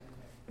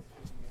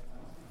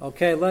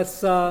Okay, let's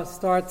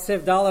start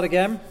Siv Dalet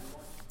again.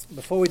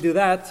 Before we do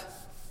that,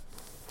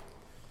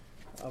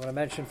 I want to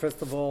mention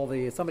first of all,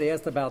 somebody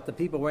asked about the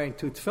people wearing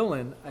two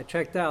tefillin. I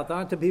checked out; there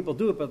aren't two people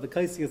do it, but the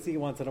case you see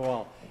once in a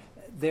while.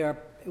 It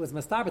was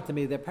mastabit to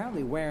me. They're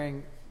apparently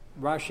wearing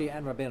Rashi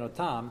and Rabbeinu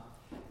Tam,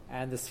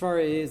 and the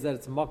svara is that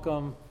it's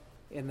makom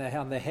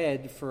on the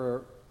head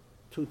for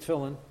two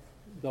tefillin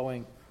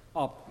going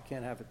up. You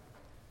can't have it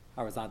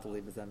horizontally,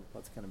 but then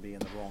what's going to be in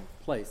the wrong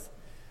place.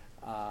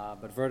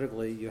 But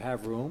vertically, you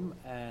have room,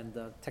 and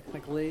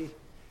technically,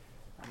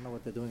 I don't know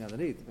what they're doing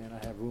underneath.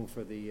 I have room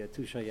for the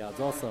two shayads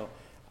also.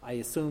 I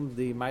assume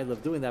the mile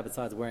of doing that,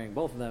 besides wearing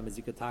both of them, is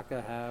you could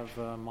have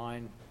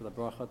mine for the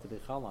bracha to be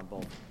chal on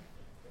both.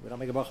 We don't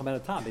make a bracha at a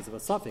time because of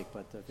a suffix,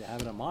 but if you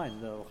have it in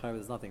mind,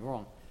 there's nothing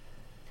wrong.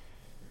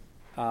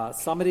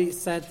 Somebody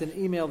sent an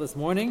email this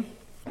morning,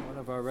 one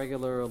of our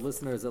regular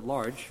listeners at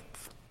large,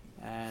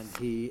 and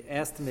he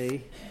asked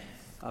me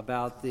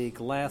about the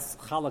glass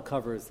challah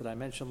covers that I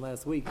mentioned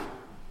last week.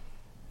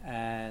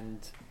 And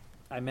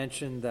I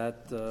mentioned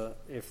that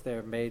if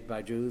they're made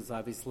by Jews,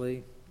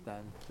 obviously,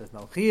 then there's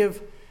no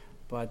chiyuv,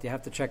 but you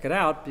have to check it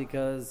out,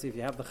 because if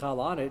you have the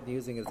challah on it and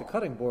using it as a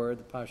cutting board,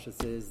 the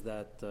pashtus is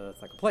that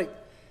it's like a plate,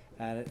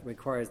 and it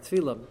requires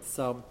tefillah.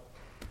 So,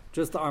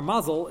 just our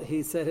mazel,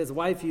 he said his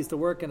wife used to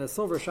work in a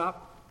silver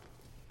shop,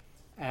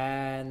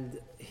 and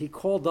he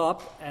called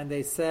up, and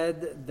they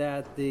said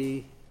that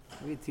read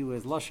to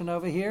his lashon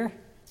over here.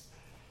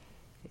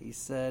 He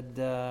said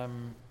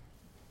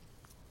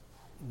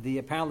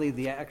apparently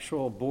the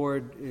actual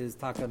board is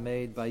taka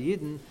made by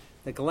Yidden.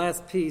 The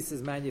glass piece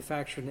is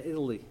manufactured in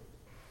Italy.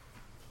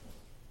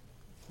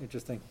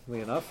 Interestingly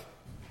enough.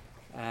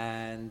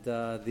 And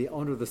the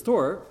owner of the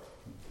store,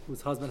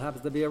 whose husband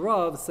happens to be a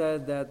Rav,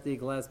 said that the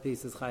glass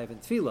piece is chayiv in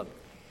tefillah.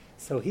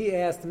 So he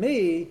asked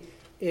me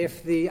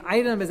if the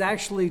item is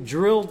actually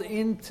drilled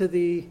into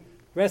the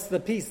rest of the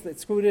piece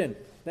that's screwed in,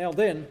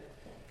 nailed in.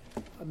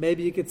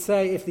 Maybe you could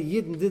say if the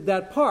Yidden did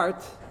that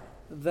part,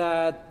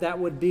 that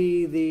would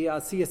be the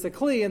Siyas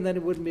Akli, and then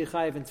it wouldn't be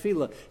Chayiv and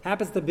Tefillah.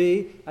 Happens to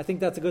be, I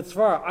think that's a good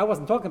svara. I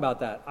wasn't talking about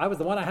that.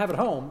 The one I have at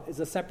home is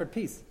a separate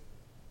piece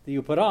that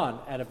you put on,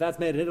 and if that's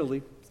made in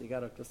Italy, so you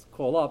got to just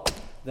call up,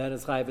 then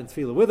it's Chayiv and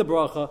Tefillah with a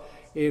bracha.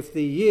 If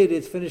the Yid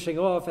is finishing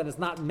off and it's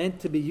not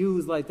meant to be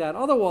used like that,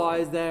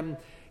 otherwise, then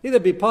either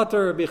be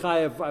Pater or be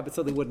Chayiv, I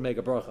certainly wouldn't make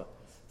a bracha.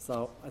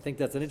 So I think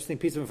that's an interesting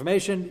piece of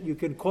information. You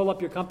can call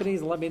up your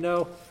companies and let me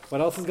know what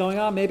else is going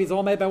on. Maybe it's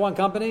all made by one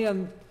company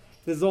and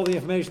this is all the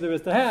information there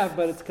is to have,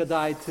 but it's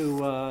kadai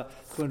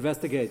to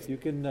investigate. You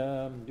can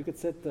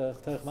sit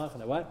Terech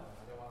Machane. What?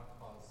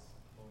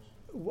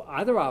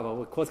 Either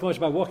of cause commotion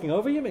by walking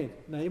over, you mean?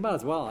 No, you might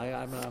as well.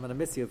 I'm going to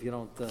miss you if you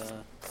don't.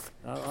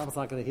 I'm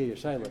not going to hear your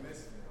shayla.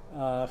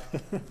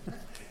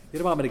 You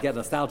don't want me to get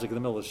nostalgic in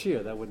the middle of the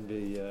shir. That wouldn't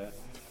be.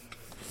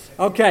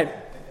 Okay.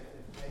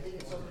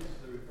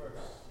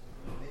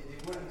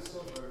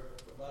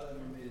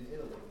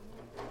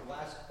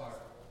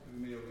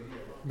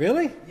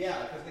 Really?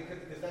 Yeah,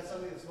 because that's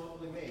something that's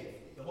locally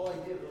made. The whole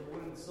idea of the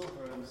wood and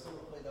silver and the silver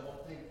plate, the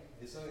whole thing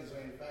is something that's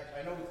manufactured.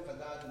 I know with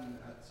Chadad and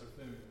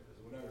Surfim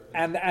or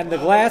whatever. And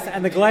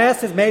the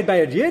glass is made by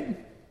a Yid?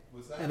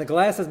 What's that? And the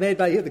glass is made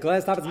by you. The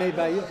glass top is made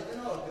by you. I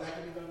don't know. That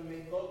can be done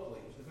made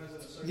locally. It depends on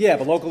the circumstance. Yeah,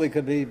 but locally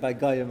could be by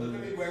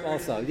Goyim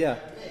also.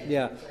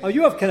 Yeah. Oh,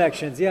 you have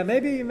connections. Yeah,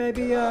 maybe.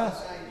 No,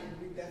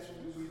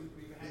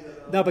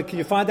 but can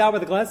you find out where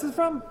the glass is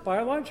from? By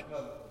and large.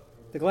 No.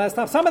 The glass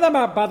top. Some of them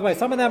are, by the way,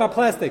 are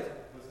plastic.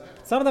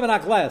 Some of them are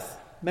not glass.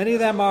 Many of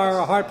them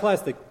are hard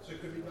plastic. So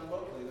it could be done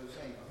locally, they're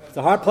saying.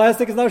 The hard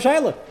plastic is no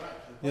shayla.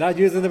 You're not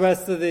using the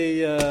rest of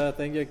the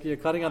thing. You're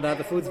cutting on that.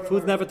 The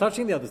food's never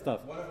touching the other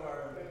stuff. One of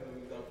our people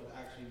we dealt with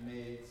actually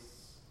made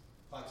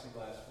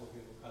plexiglass for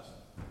people custom.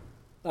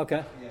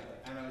 Okay. Yeah,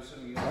 and I'm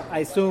assuming. I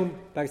assume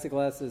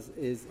plexiglass is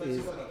Plexiglass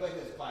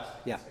is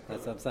plastic. yeah.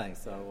 That's what I'm saying.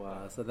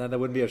 So then there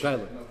wouldn't be a shayla.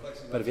 No,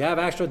 plexiglass. But if you have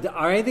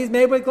are any of these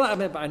made with glass?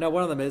 I know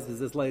one of them is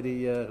this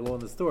lady who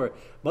owned the store.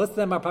 Most of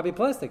them are probably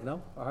plastic,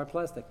 no? Or hard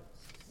plastic.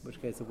 In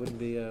which case it wouldn't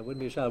be a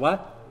shayla.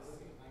 What?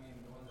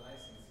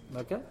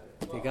 Okay.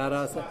 You got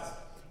us.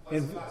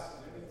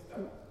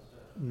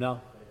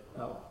 No.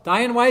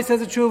 Diane Weiss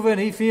has a tshuva,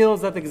 and he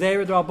feels that the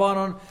Gzeira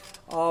D'Rabbanan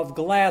of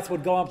glass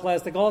would go on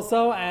plastic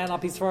also, and on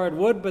piece forward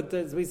wood, but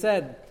as we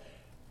said,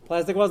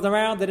 plastic wasn't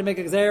around, they didn't make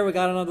a Gzeira, we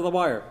got it under the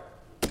wire.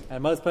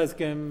 And most places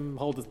can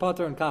hold this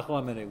putter and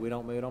kachla mini. We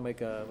don't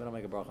make a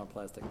bracha on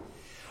plastic.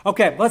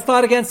 Okay, let's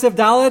start again, Siv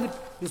Daled.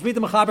 Just read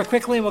the Mechaber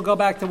quickly, and we'll go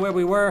back to where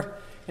we were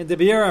in the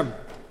Biurim.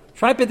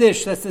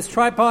 Tripodish, that's this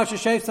tripod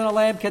sheshefs on a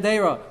lamb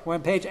kedera. We're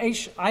on page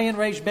Ayin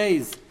Reish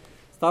Beis.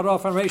 Start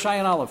off on Reish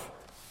Ayin Aleph.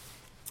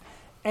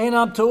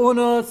 Einam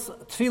tu'unas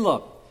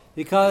tefillah,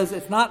 because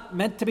it's not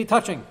meant to be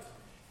touching.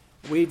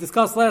 We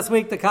discussed last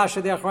week the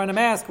kasha the Achronim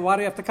ask, why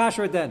do you have to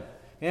kasher it then?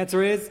 The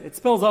answer is, it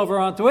spills over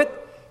onto it,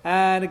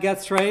 and it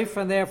gets treif,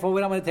 and therefore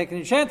we don't want to take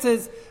any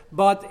chances.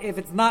 But if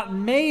it's not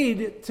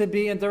made to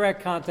be in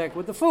direct contact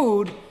with the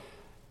food,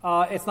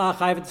 it's not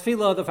chayiv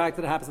tefillah. The fact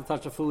that it happens to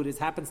touch the food is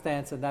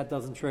happenstance, and that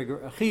doesn't trigger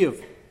a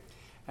chiyuv.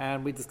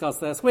 And we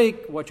discussed last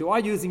week what you are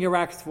using your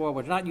racks for,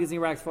 what you're not using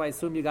your racks for. I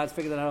assume you guys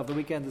figured that out over the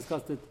weekend,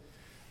 discussed it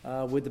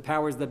with the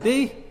powers that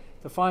be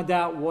to find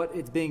out what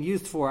it's being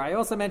used for. I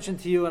also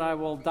mentioned to you, and I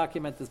will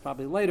document this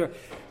probably later,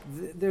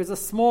 there's a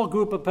small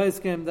group of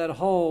poskim that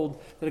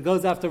hold that it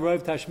goes after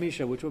Rov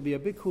Tashmisha, which will be a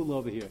big cool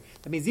over here.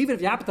 That means even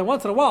if you happen to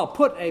once in a while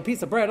put a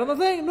piece of bread on the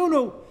thing,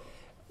 no.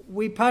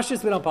 We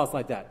pashis, we don't pass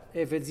like that.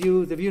 If it's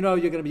used, if you know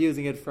you're going to be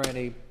using it for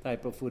any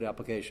type of food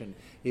application,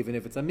 even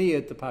if it's a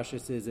miyat, the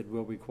pashis is it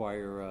will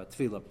require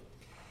tefillah.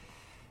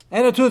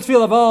 And to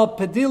tefillah val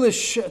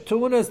pedilish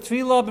tuunas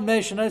tefillah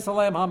b'nei shnei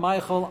salem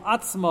hamaychol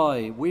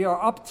atzmai. We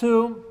are up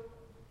to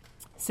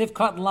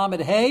Sifkat and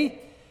Lamed Hey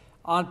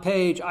on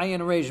page Ayin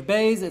Reish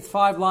Beis. It's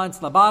 5 lines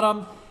to the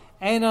bottom.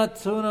 Ena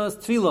tuunas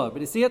tefillah.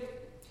 But you see it?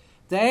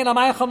 The ena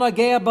maychol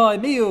nagea ba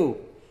miu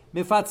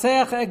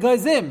mifatzech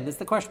egozim. This is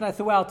the question I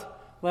threw out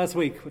last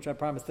week, which I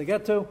promised to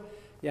get to.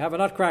 You have a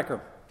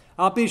nutcracker.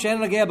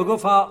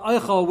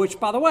 Which,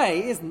 by the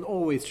way, isn't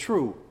always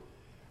true.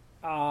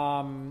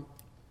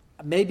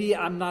 Maybe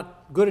I'm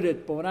not good at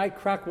it, but when I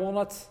crack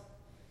walnuts,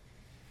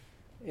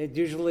 it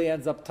usually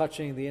ends up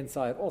touching the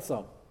inside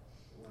also.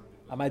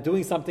 Am I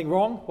doing something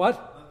wrong? What?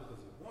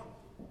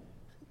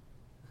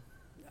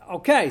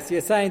 Okay, so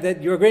you're saying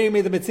that you're agreeing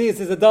with me the Mitzvah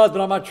says it does,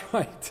 but I'm not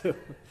trying to.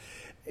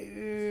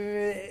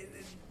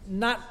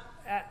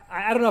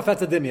 I don't know if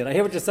that's a dimion. I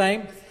hear what you're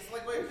saying.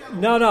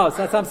 No, so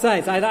that's what I'm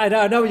saying. So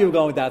I know where you were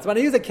going with that. So when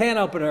I use a can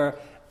opener,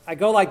 I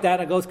go like that,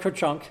 and it goes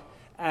kerchunk,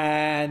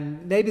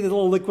 and maybe there's a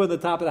little liquid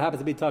at the top that happens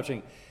to be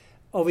touching.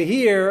 Over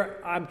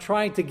here, I'm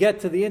trying to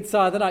get to the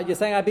inside of the nut. You're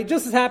saying I'd be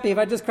just as happy if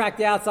I just crack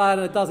the outside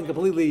and it doesn't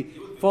completely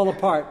fall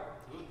apart.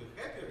 You would be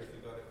happier if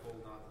you got a cold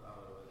nut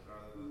out of it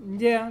rather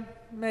than... Yeah,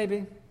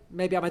 maybe.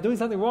 Am I doing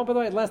something wrong, by the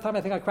way? Last time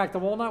I think I cracked a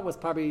walnut was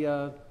probably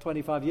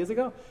 25 years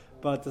ago.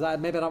 But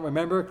maybe I don't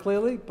remember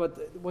clearly.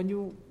 But when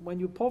you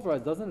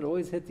pulverize, doesn't it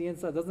always hit the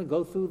inside? Doesn't it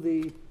go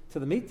through to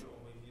the meat?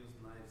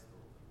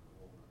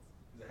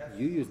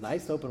 You use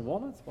knives to open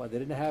walnuts? Why, they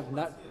didn't have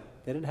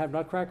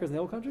nutcrackers in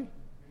the old country?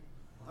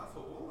 Not for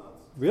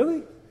walnuts.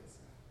 Really?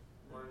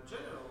 Or in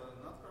general,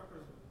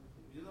 nutcrackers,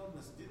 you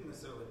didn't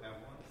necessarily have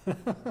one.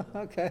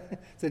 Okay,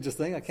 it's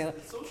interesting. I can't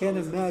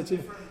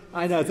imagine.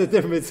 I know it's a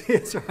different.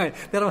 It's right.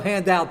 They don't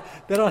hand out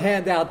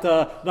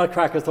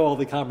nutcrackers to all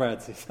the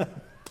comrades.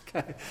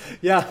 Okay.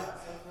 Yeah. Sometimes when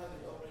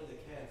you're opening the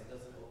cans, it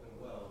doesn't open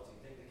well. So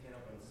you take the can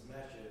open and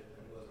smash it,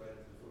 and it goes right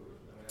into the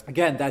food.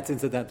 Again, that's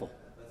incidental.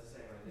 That's the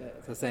same idea.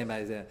 It's the same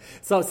idea.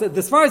 So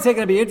this far is going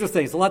to be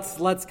interesting. So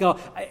let's go.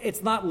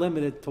 It's not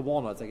limited to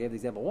walnuts. I gave the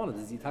example of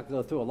walnuts. You have to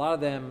go through a lot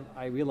of them.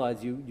 I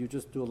realize you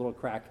just do a little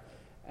crack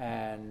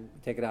and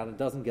take it out. And it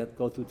doesn't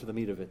go through to the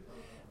meat of it,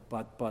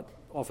 but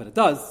often it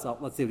does. So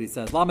let's see what he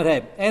says. Lamed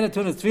Hey. Ena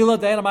tunas tefillah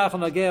de'ena ma'achal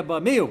nagea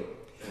ba'miu.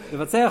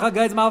 Or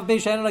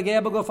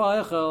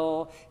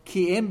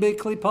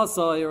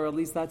at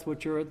least that's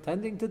what you're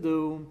intending to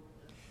do.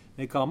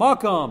 Listen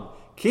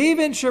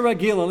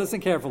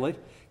carefully.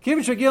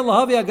 It's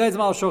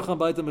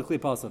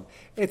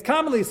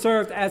commonly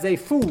served as a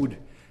food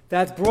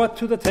that's brought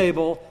to the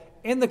table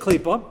in the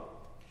klipa.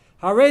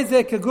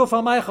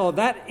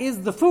 That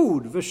is the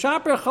food.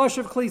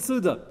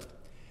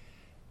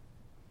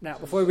 Now,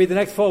 before we read the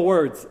next 4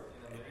 words,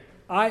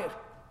 and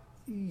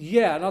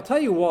I'll tell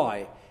you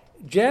why.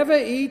 Do you ever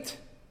eat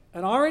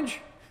an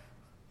orange?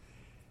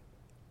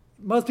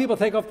 Most people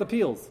take off the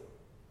peels.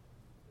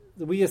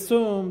 We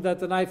assume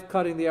that the knife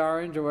cutting the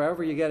orange or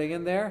wherever you're getting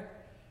in there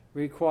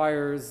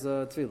requires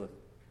tefillah.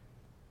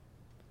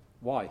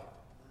 Why?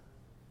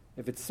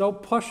 If it's so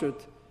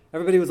pashut,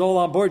 everybody was all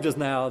on board just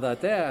now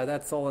that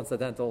that's all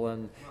incidental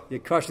and you're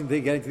crushing the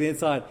getting to the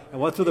inside.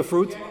 And what's with the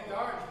fruit?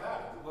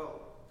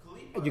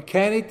 You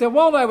can't eat the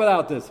walnut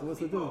without this. What's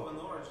the deal? An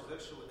orange is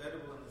actually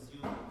edible and is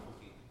used in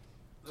cooking.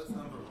 That's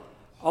number 1.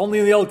 Only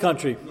in the old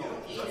country.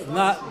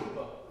 Not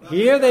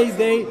here.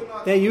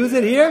 They use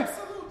it here.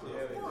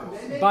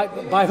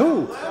 By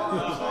who?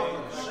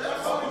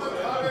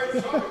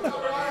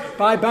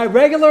 by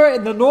regular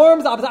in the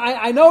norms.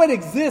 I know it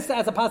exists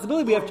as a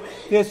possibility.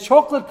 There's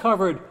chocolate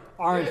covered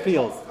orange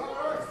peels,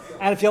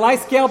 and if you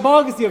like scale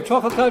bugs, you have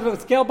chocolate covered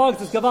scale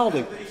bugs. It's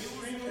gavaldic.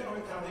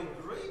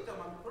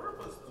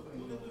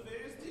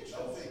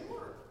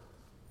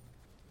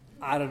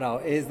 I don't know.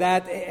 Is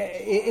that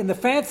in the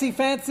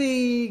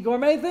fancy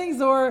gourmet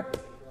things, or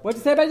what'd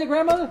you say about your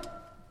grandmother?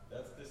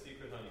 That's the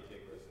secret honey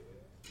cake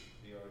recipe.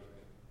 The orange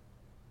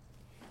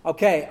cake.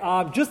 Okay.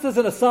 Just as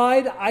an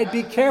aside, I'd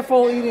be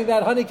careful eating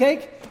that honey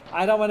cake.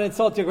 I don't want to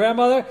insult your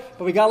grandmother,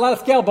 but we got a lot of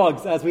scale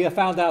bugs, as we have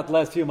found out the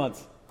last few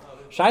months.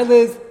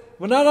 Shailiz.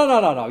 Well,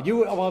 no.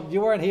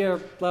 You weren't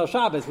here last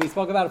Shabbos. We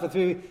spoke about it for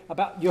 3 weeks.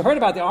 You heard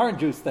about the orange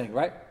juice thing,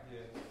 right?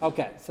 Yeah.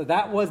 Okay. So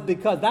that was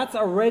because that's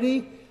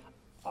already.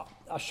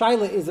 A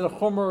shaila, is it a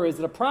chumrah or is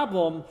it a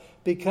problem?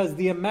 Because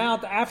the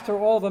amount, after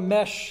all the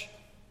mesh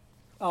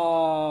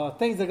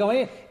things that go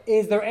in,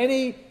 is there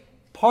any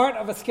part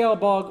of a scale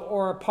bug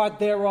or a part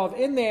thereof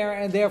in there,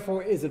 and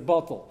therefore is it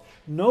bottle?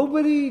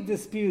 Nobody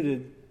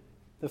disputed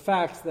the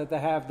facts that they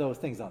have those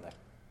things on there.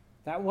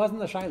 That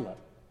wasn't the shaila.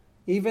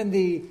 Even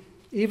the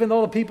even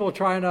though the people are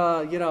trying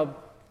to,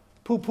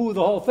 poo-poo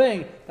the whole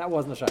thing, that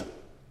wasn't a shayla.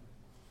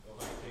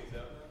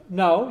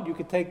 No, you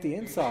could take the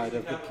inside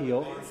of the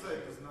peel. The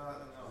inside is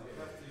not, no, you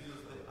have to use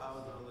the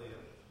outer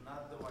layer,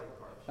 not the white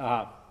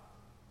part.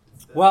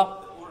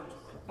 Well, The orange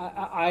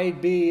part.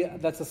 I'd be,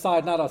 that's a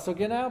side, not a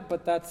sugya now,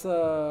 but that's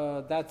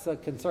a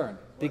concern.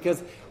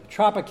 Because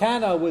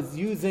Tropicana was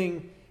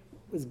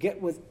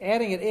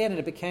adding it in and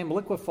it became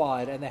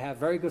liquefied, and they have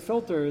very good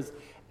filters,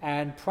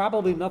 and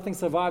probably nothing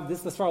survived. This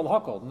is the Svar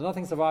al-Hakol.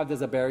 Nothing survived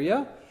as a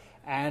beria,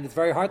 and it's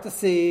very hard to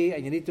see,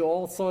 and you need to do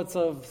all sorts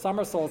of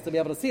somersaults to be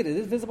able to see it. It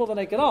is visible to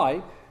the naked eye.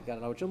 You got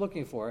to know what you're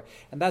looking for,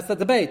 and that's the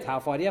debate. How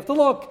far do you have to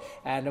look?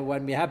 And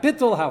when you have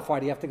bittul, how far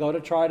do you have to go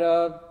to try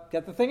to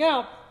get the thing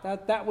out?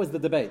 That was the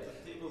debate.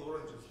 The table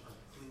oranges are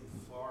clean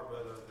far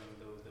better than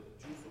the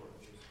juice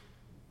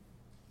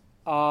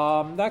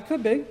oranges. That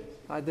could be.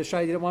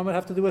 One would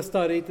have to do a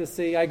study to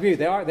see. I agree.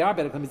 They are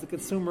better because the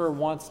consumer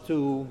wants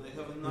to. They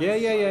have a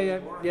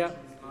nice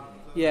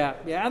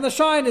Yeah. And the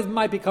shine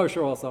might be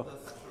kosher also.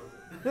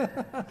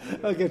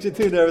 I'll get you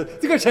too nervous.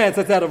 It's a good chance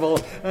that's edible.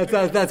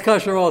 That's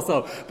kosher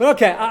also. But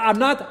okay, I'm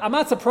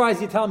not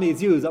surprised you tell me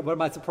it's used. What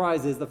my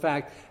surprise is the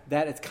fact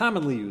that it's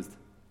commonly used.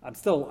 I'm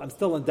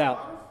still in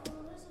doubt.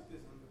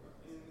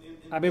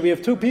 I mean, we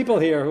have two people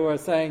here who are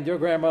saying your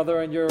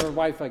grandmother and your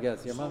wife, I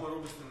guess, your mother.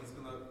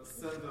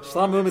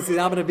 Shlomo Rubinstein,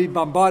 I'm going to be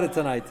bombarded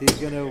tonight. He's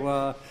going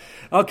to.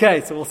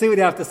 Okay, so we'll see what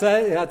you have to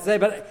say.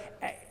 But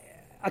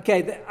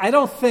okay, I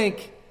don't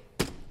think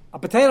a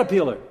potato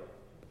peeler.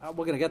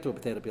 We're going to get to a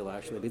potato peeler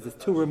actually because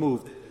it's too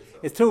removed.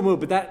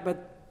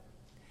 But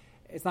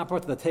it's not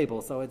part of the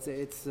table, so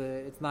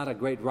it's not a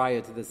great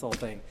riot to this whole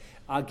thing.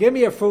 Give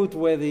me a fruit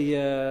where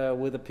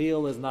the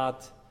peel is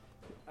not.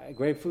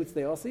 Grapefruits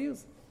they also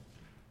use.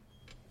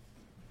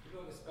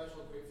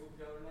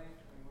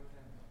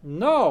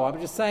 No,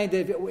 I'm just saying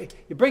that if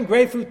you bring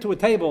grapefruit to a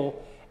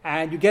table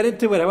and you get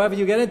into it, however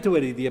you get into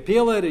it, either you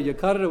peel it or you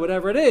cut it or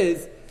whatever it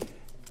is,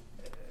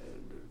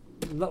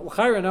 no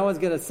one's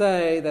going to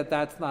say that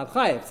that's not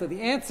chayiv. So the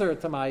answer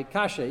to my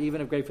kasha, even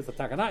if grapefruits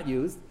are not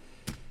used,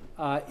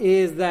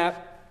 is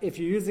that if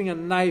you're using a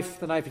knife,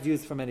 the knife is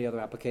used for many other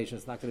applications.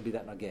 It's not going to be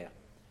that nagea.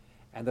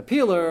 And the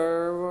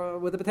peeler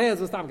with the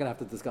potatoes, I'm going to have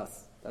to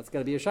discuss. That's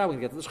going to be a shah. We're going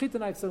to get to the shechita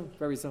knife soon,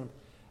 very soon.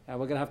 And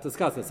we're going to have to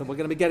discuss this, and we're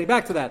going to be getting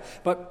back to that.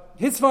 But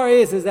his svar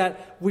is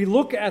that we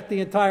look at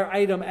the entire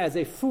item as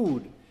a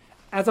food,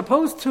 as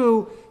opposed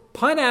to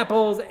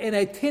pineapples in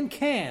a tin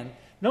can.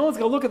 No one's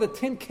going to look at the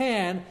tin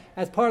can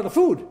as part of the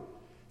food.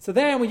 So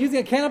then, we're using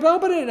a can,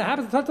 open it, and it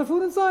happens to touch the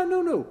food inside.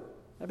 No.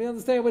 Let me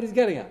understand what he's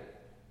getting at.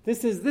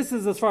 This is the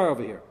svar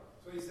over here.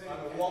 So he's saying a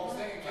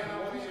can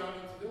opening you don't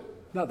need to do?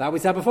 No, that we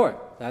said before.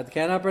 That the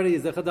can operator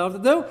is the chadav to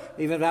do,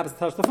 even if it happens to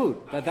touch the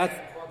food. But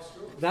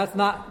that's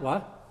not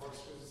what.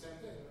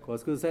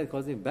 Corkscrew said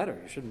it's even better.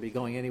 You shouldn't be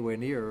going anywhere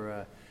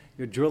near.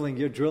 You're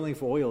drilling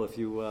for oil if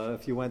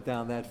you went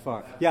down that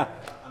far. Yeah.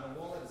 On the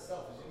walnut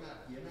itself,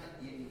 you're not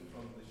eating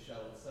from the shell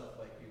itself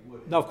like you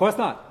would. No, of course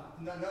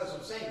not. No, that's what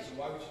I'm saying. So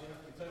why would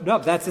you? No,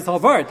 that's his whole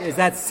word. Is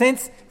that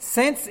since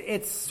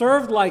it's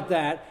served like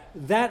that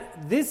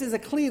this is a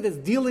kli that's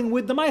dealing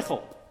with the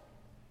meichel.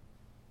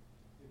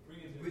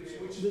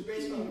 Which is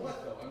based on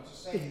what though? I'm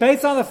just saying. It's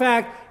based on the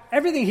fact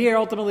everything here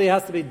ultimately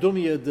has to be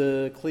dumya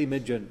the kli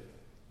midjan.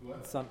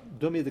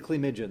 Dumya the kli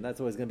midjan. That's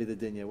always going to be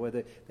the dinya. Where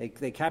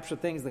they capture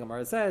things, the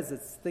Gemara says,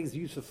 it's things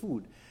used for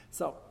food.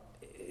 So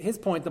his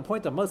point, the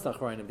point of most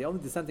achronim, the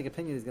only dissenting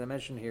opinion he's going to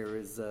mention here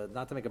is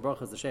not to make a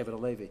bracha is the Shevet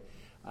HaLevi.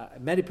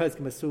 Many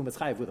poskim assume it's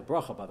chayiv with a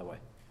bracha, by the way,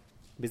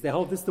 because they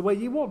hold this the way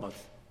you want it.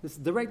 This is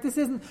direct. This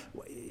isn't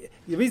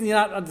the reason you're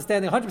not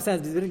understanding 100% is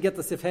because you didn't get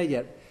the sifhei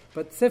yet.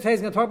 But sifhei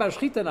is going to talk about a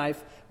shechita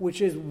knife,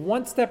 which is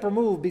one step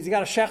removed because you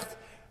got a shecht.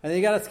 And then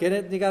you got to skin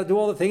it, and you got to do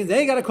all the things. Then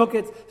you got to cook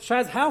it.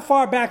 Shaz, how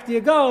far back do you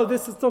go?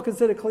 This is still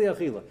considered kli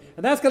achila,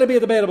 and that's going to be a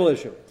debatable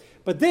issue.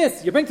 But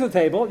this, you bring to the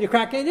table, you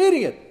crack it, and you're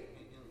eating it.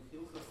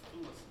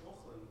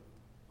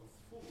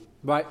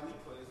 Right.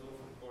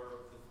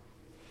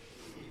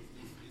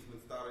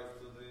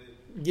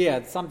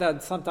 Yeah,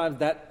 sometimes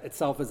that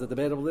itself is a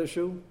debatable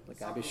issue, like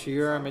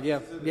Abishir, and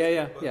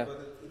yeah.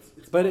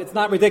 But it's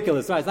not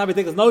ridiculous, right? It's not a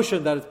ridiculous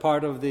notion that it's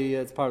part of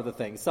the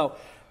thing. So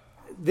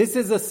this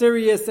is a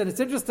serious, and it's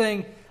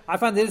interesting. I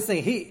find it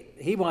interesting.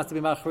 He wants to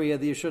be machriya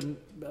that you shouldn't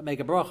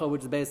make a bracha,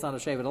 which is based on a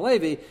Shevet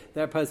HaLevi.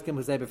 There are poskim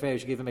who say before you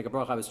should even make a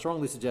bracha. I would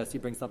strongly suggest you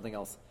bring something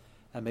else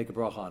and make a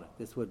bracha on it.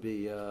 This would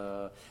be.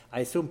 I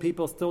assume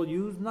people still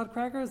use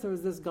nutcrackers, or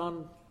is this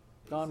gone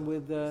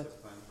with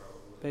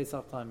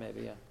Pesach time?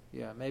 Maybe,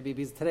 yeah. Maybe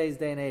because today's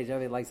day and age,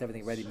 everybody likes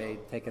everything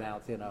ready-made, taken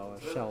out,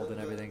 shelled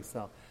and everything.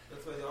 So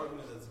that's why the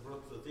argument is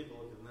brought to the table.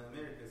 In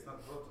America, it's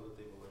not brought to the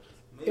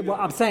table. Well,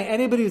 I'm saying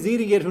anybody who's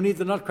eating it who needs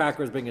the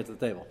nutcrackers, bring it to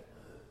the table.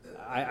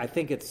 I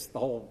think it's the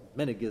whole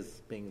minig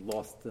is being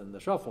lost in the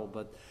shuffle,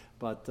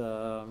 but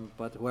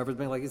whoever's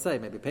being, like you say,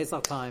 maybe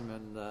Pesach time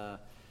and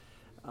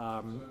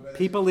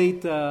people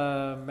eat.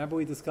 Remember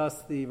we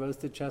discussed the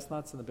roasted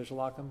chestnuts in the Bishul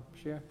Akum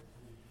shir.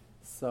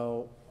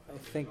 So I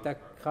think that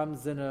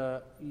comes in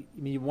a. I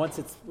mean, once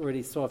it's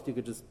already soft, you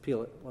could just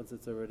peel it. Once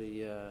it's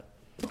already,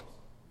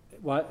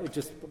 it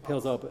just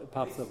peels open, it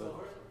pops open.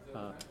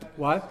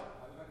 Why?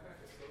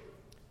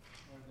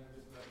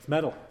 It's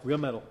metal, real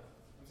metal.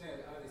 I'm saying,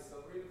 are they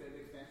silvery? Do they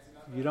make fancy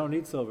enough? You don't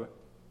need silver.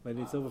 What do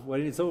you need silver? What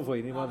do you need silver for?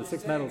 You need one of the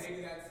 6 metals.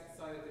 Maybe that's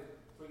something that they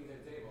bring to their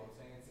table. I'm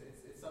saying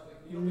it's something.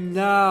 You don't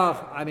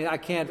No, I mean I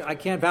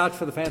can't vouch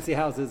for the fancy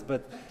houses,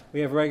 but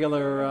we have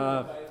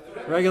regular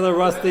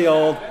rusty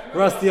old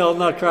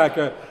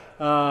nutcracker.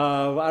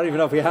 I don't even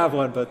know if we have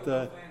one,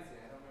 but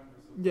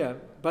yeah.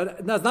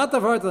 But no, it's not the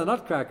part of the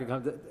nutcracker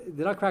comes.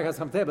 The nutcracker has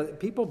come there, but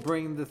people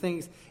bring the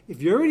things.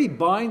 If you're already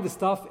buying the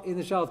stuff in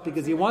the shelves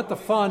because you want the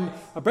fun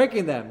of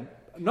breaking them,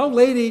 no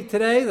lady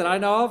today that I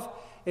know of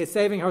is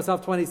saving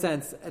herself 20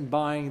 cents and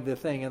buying the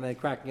thing and then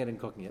cracking it and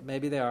cooking it.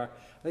 Maybe they are.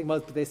 I think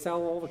most, but they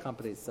sell, all the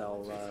companies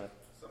sell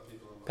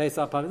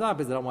Pesach pumpkins, not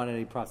because they don't want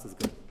any processed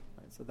good.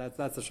 Right, so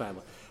that's the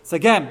shayla. So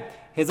again,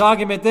 his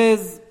argument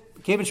is,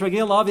 Kevin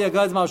Shvagil, Lavia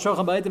Gaz Mal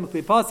Shochem Baitim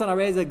Klipasan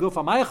Areza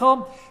Gufa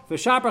Maichel,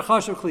 Vishaper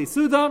Chashav Kli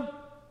Suda,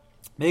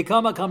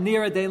 Meikama come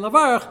near a day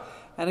Lavarch.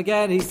 And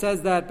again, he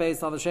says that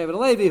based on the Shevet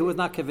Levi, who was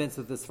not convinced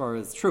that this far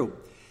is true.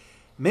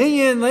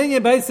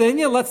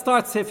 Let's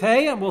start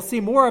Sifhei, and we'll see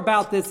more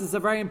about this. This is a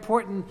very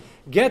important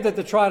get that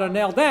to try to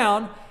nail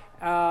down.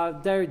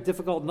 Very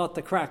difficult not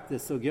to crack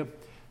this sugya.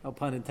 No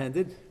pun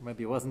intended.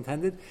 Maybe it was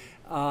intended.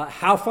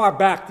 How far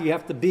back do you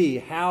have to be?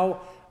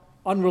 How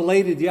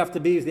unrelated do you have to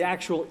be with the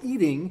actual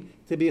eating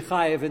to be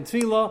chayev in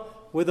tefillah,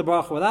 with a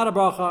bracha, without a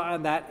bracha?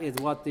 And that is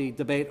what the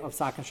debate of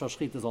Sakin Shel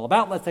Shchita is all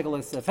about. Let's take a look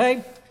at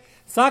Sifhei.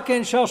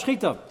 Sakin Shel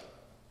Shchita.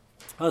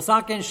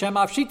 Sakin Shem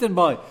Afshitin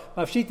Boy.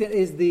 Afshitin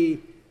is the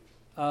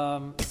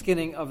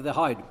skinning of the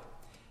hide.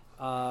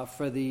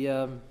 For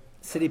the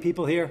city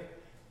people here,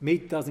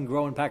 meat doesn't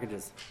grow in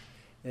packages.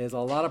 There's a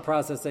lot of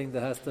processing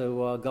that has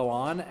to go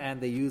on,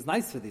 and they use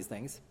knives for these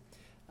things.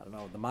 I don't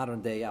know what the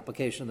modern day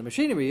application of the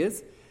machinery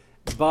is,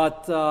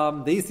 but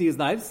they used to use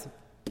knives.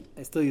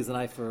 They still use a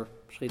knife for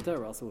shchita,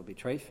 or else it would be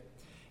treif.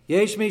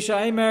 Yesh misha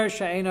eimer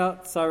she'ena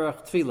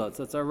tzarech tefillah.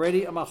 So it's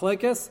already a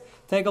machlekes.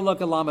 Take a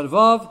look at Lamed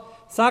Vav.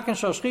 Saken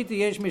shel shchita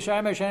yesh misha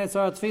eimer she'ena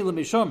tzarech tefillah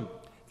mishum.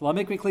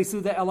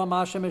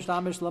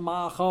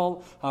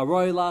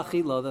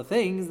 The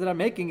things that are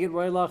making it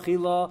roy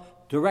lachila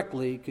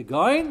directly,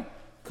 kigain,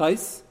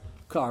 kais,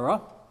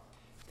 kara,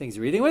 things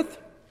you're eating with,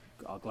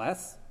 a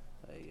glass,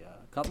 a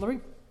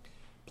cutlery,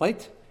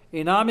 plate.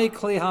 Inami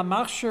kli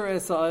hamachshir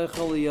es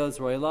ha'echoliyas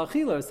roy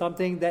lachila,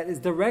 something that is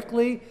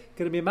directly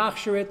going to be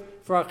machshirit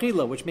for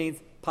achila, which means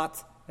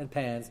pots and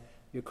pans.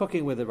 You're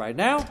cooking with it right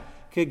now.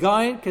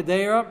 Kigain,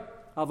 kedera,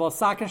 aval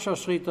sakin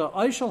shashrita,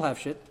 oishal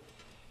hefshit.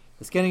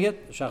 Skinning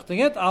it, shachting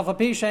it, alpha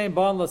p shein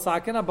bon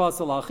lasakin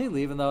abasal achil,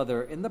 even though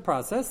they're in the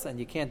process and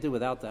you can't do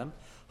without them.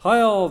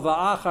 Hayol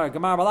va'achar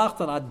gemar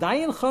malachtan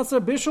adayin chaser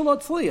bishul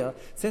otzliya.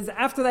 Since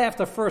after they have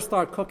to first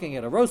start cooking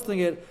it or roasting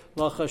it,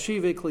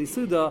 lachashivi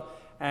klisuda,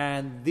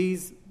 and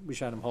these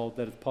rishonim hold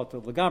that it's potter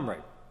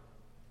legamrei.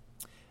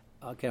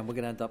 Okay, we're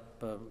going to end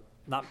up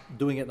not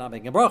doing it, not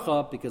making a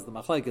bracha because the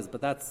machlekes,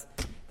 but that's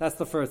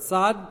the first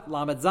sad.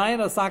 Lamed zayin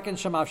asakin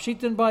shamav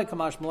shitin by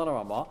kamash melana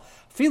ramah.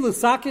 Filu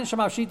sakin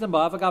shamav shitin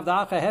by avagav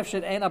da'acha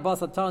hefshet ein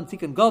abasatan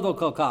tikkun gadol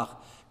kolkach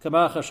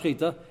kamarach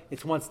shchita.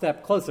 It's one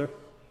step closer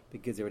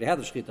because you already had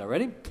the shchita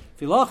already.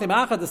 Filachim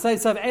acha the say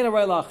sav ein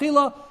arei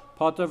la'achila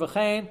potter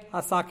v'chein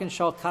hasakin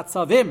shal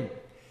katzavim.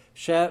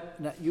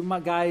 You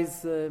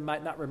guys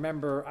might not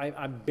remember.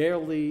 I'm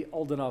barely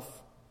old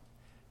enough.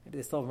 Maybe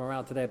they still have them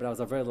around today, but I was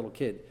a very little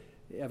kid.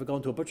 You ever go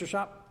into a butcher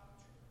shop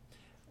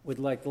with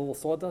like the little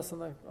sawdust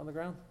on the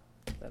ground?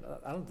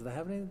 I don't. Do they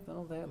have any? I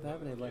don't think they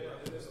have any. Like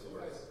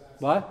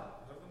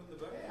what?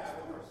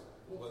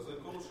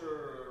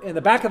 In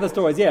the back of the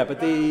stores, yeah.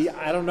 But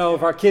I don't know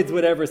if our kids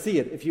would ever see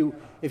it. If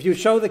you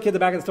show the kid the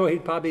back of the store,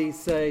 he'd probably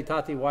say,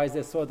 "Tati, why is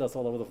there sawdust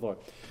all over the floor?"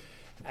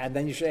 And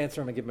then you should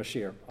answer him and give him a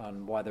shir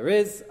on why there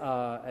is.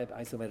 I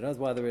assume it knows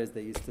why there is.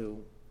 They used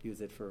to use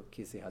it for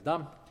kisi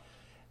hadam.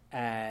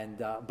 And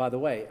by the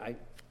way,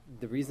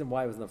 the reason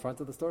why it was in the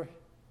front of the store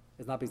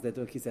is not because they're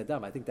doing kisi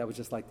hadam. I think that was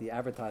just like the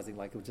advertising,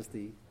 like it was just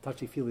the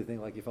touchy-feely thing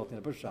like you felt in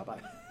a butcher shop.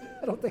 I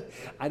don't think,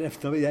 I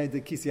didn't know I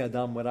did kisi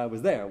hadam when I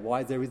was there.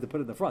 Why is there a reason to put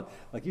it in the front?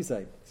 Like you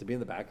say, it should be in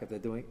the back by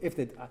the way,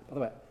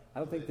 I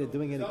don't think they're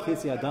doing any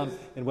kisi hadam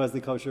in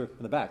Wesley Kosher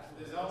in the back.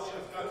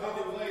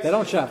 They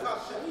don't chef.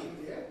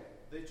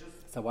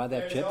 So why they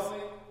have chips?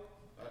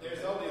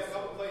 There's only a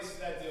couple places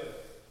that do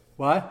it.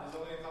 Why? There's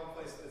only a couple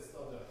places that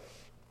still do it.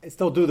 They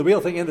still do the real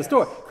thing in the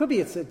store. Could be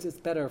it's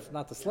just better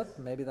not to slip.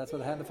 Maybe that's what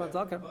they had in the front.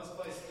 Okay.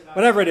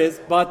 Whatever it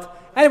is. But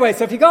anyway,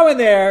 so if you go in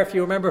there, if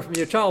you remember from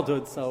your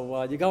childhood,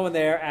 so you go in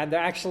there and they're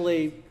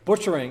actually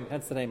butchering,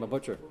 hence the name of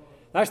butcher.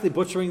 They're actually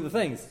butchering the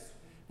things.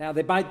 Now,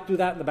 they might do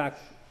that in the back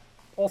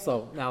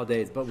also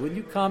nowadays, but when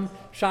you come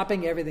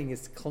shopping, everything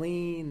is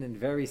clean and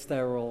very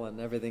sterile and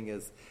everything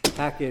is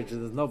packaged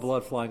and there's no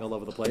blood flying all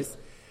over the place.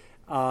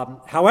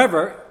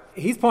 However,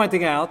 he's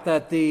pointing out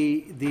that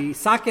the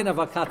sakin of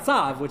a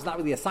katzav, which is not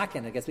really a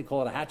sakin, I guess we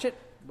call it a hatchet,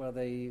 what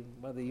they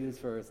use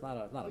for, it's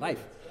not a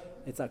knife,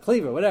 it's a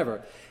cleaver,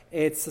 whatever.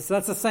 So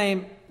that's the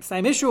same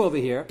issue over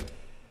here.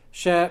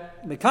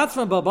 Because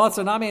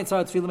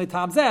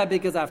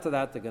after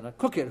that they're going to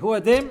cook it.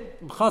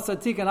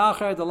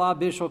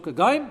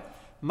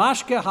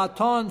 Mashke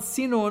haton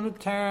sinun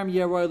term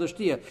yeroy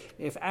l'shtia.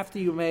 If after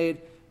you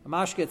made a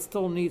mashke, it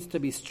still needs to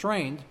be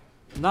strained.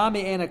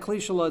 Nami ena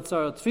klisha lo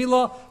tzar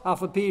tefila,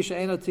 afapi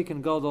she'ena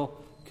tikkun gadol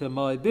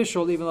k'moy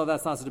bishul, even though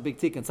that's not such a big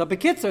tikkun. So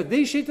bekitzer,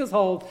 these shittas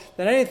hold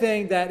that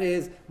anything that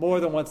is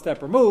more than one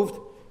step removed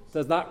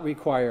does not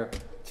require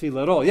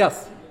tefillah at all.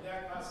 Yes? Did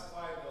that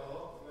classify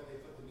though where they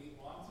put the meat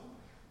onto?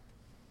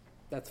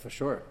 That's for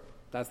sure.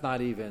 That's not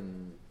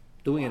even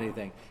doing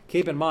anything.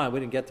 Keep in mind,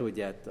 we didn't get to it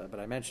yet, but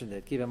I mentioned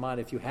it. Keep in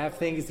mind, if you have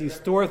things, you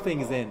store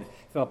things in.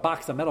 If you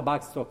have a metal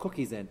box to store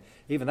cookies in,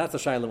 even that's a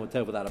shayla with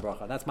tev without a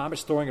bracha. That's mamish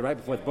storing it right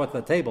before it's brought to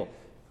the table.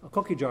 A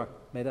cookie jar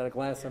made out of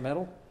glass or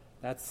metal,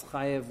 that's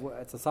chayev.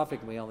 It's a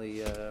suffix. We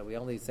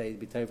only say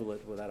be tevel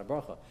it without a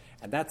bracha,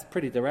 and that's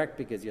pretty direct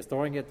because you're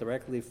storing it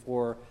directly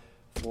for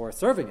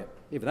serving it.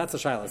 Even that's a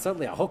shayla.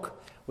 Certainly a hook,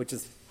 which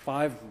is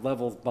 5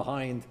 levels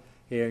behind.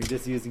 Here, you're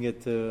just using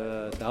it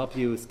to help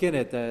you skin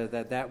it.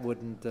 That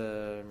wouldn't.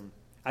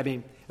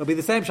 It'll be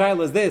the same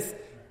shayla as this,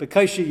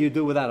 because you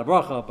do without a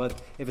bracha.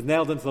 But if it's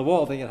nailed into the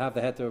wall, then you'd have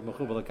the heter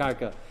mechubal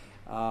karka.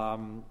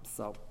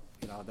 So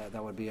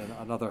that would be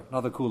another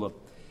kula.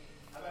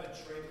 How about a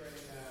tray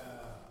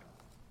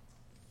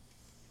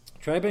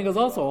Tray bring is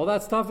also all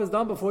that stuff is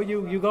done before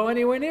you go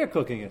anywhere near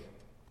cooking it.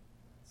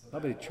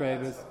 Nobody tray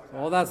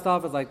all that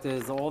stuff is like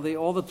there's all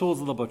the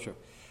tools of the butcher.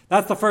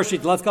 That's the first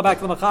sheet. Let's go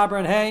back to the Mechaber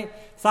and hey,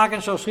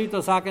 Saken shel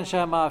shchita, Saken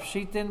shel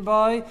mafshitin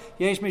boy,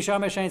 Yesh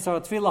misham shein sar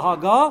tefillah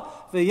haga,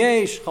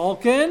 v'yesh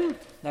cholkin.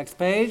 Next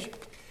page.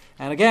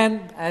 And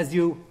again, as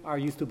you are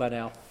used to by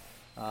now,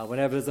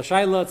 whenever there's a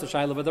shayla, it's a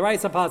shayla with the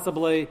rice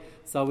possibly.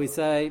 So we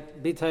say,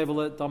 be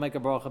tevelit, don't make a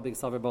bracha, big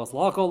saver bos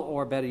local,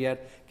 or better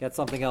yet, get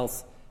something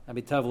else and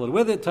be tevelit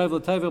with it,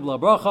 tevelit bla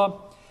bracha.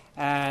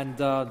 And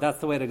that's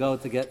the way to go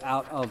to get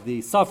out of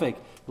the suffix.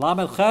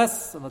 Lamed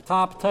ches on the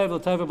top, tev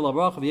l'tevim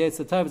b'labrach v'yetz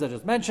the tev as I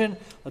just mentioned,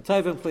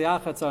 l'tevim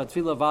kliyachat tzar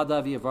tefillah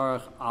vada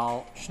v'yavarach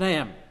al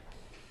shneim.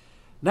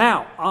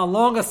 Now,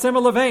 along a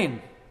similar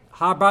vein,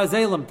 Har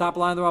Barzelim, top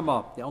line of the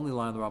Ramah, the only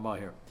line of the Ramah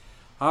here.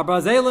 Har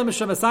Barzelim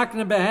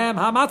shemesaknim behem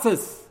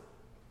hamatzis.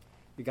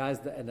 You guys,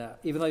 and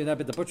even though you've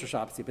never been to butcher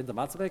shops, you've been to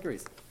matzah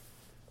bakeries.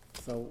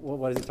 So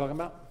what is he talking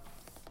about?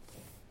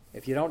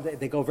 If you don't,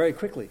 they go very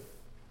quickly.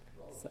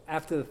 So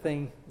after the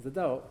thing is the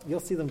dough, you'll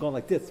see them going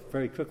like this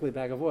very quickly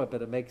back and forth,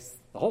 but it makes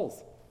the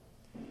holes.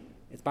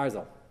 It's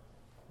barzel,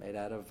 made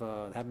out of.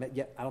 I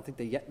don't think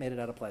they yet made it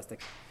out of plastic.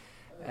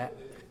 Out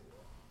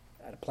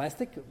of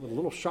plastic with a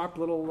little sharp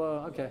little.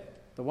 Okay,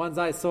 the ones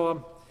I saw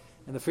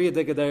in the Friya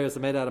Digadayas are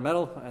made out of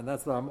metal, and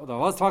that's what I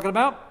was talking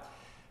about.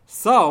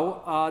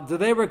 So, do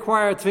they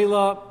require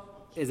tefillah?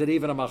 Is it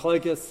even a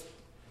machlokes?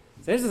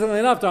 So interestingly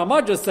enough, the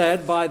Ramah just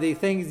said by the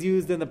things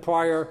used in the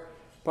prior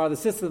part of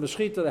the system, the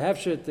shechita, the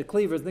hefshet, the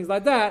cleavers, things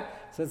like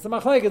that, since the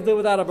machlokes do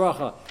without a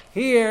bracha.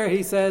 Here,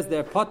 he says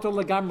they're patur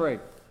legamrei.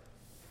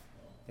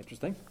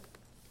 Interesting.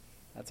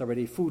 That's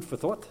already food for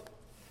thought.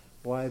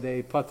 Why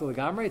they patur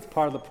legamrei? It's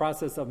part of the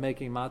process of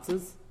making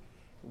matzahs.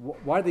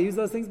 Why do they use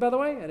those things, by the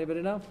way?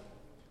 Anybody know?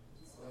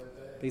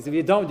 Because if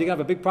you don't, you're going to have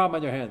a big problem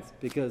on your hands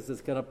because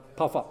it's going to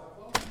puff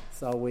up.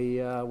 So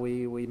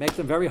we make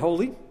them very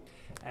holy.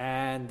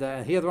 And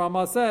here the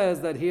Ramah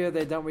says that here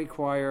they don't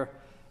require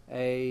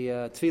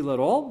a tefillah at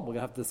all. We're going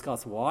to have to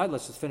discuss why.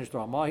 Let's just finish the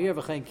Ramah here.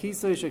 V'chein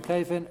kisui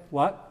shekayfin.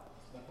 What?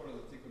 It's not part of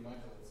the tikkun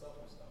ma'achal itself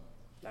or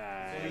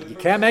something. You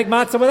can't make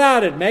matzah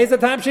without it. Meza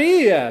tam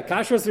she'iyah.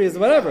 Kashrus is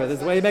whatever. This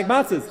is the way you make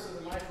matzahs.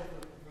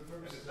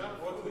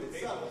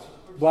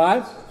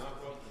 What?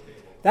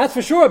 That's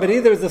for sure, but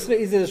either the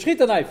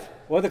shechita knife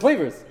or the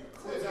cleavers.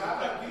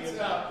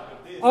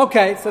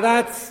 Okay, so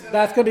that's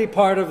going to be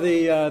part of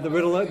the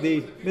riddle,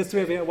 the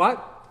mystery of it.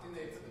 What?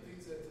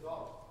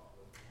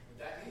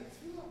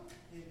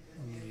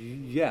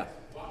 Yeah.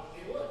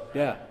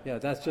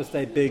 That's just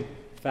a big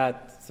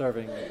fat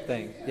serving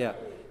thing. Yeah,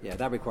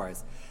 that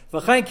requires.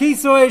 We'll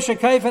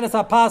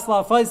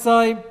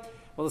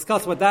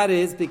discuss what that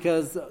is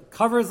because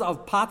covers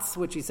of pots,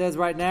 which he says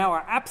right now,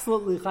 are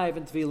absolutely chayiv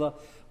in tefillah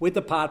with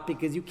the pot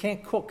because you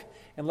can't cook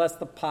unless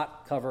the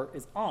pot cover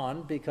is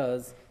on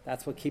because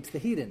that's what keeps the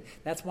heat in.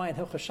 That's why in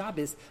Hilchos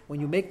Shabbos, when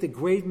you make the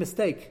grave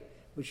mistake,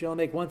 which you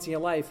only make once in your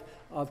life,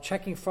 of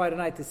checking Friday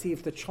night to see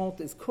if the chont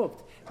is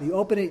cooked, and you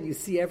open it and you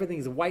see everything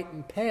is white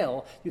and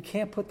pale, you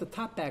can't put the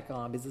top back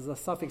on because there's a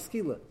suffix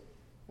skila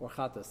or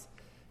chatas,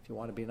 if you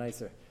want to be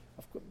nicer.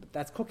 But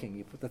that's cooking.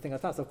 You put the thing on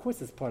top. So of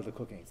course it's part of the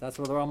cooking. So that's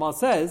what the Ramah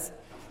says.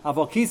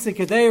 Avokisi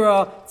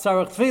kedera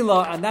tzarech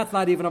tefillah, and that's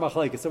not even a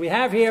machlekes. So we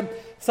have here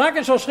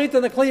saken shel shchita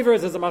and the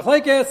cleavers is a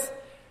machlekes.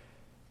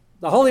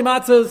 The holy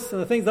matzahs and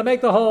the things that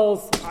make the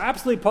holes are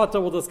absolutely potter.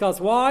 We'll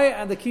discuss why.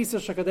 And the kisa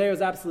shel kedera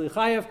is absolutely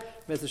chayev.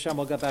 Mr. Shem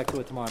will get back to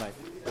it tomorrow night.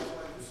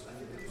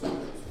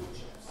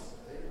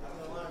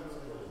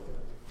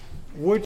 Wood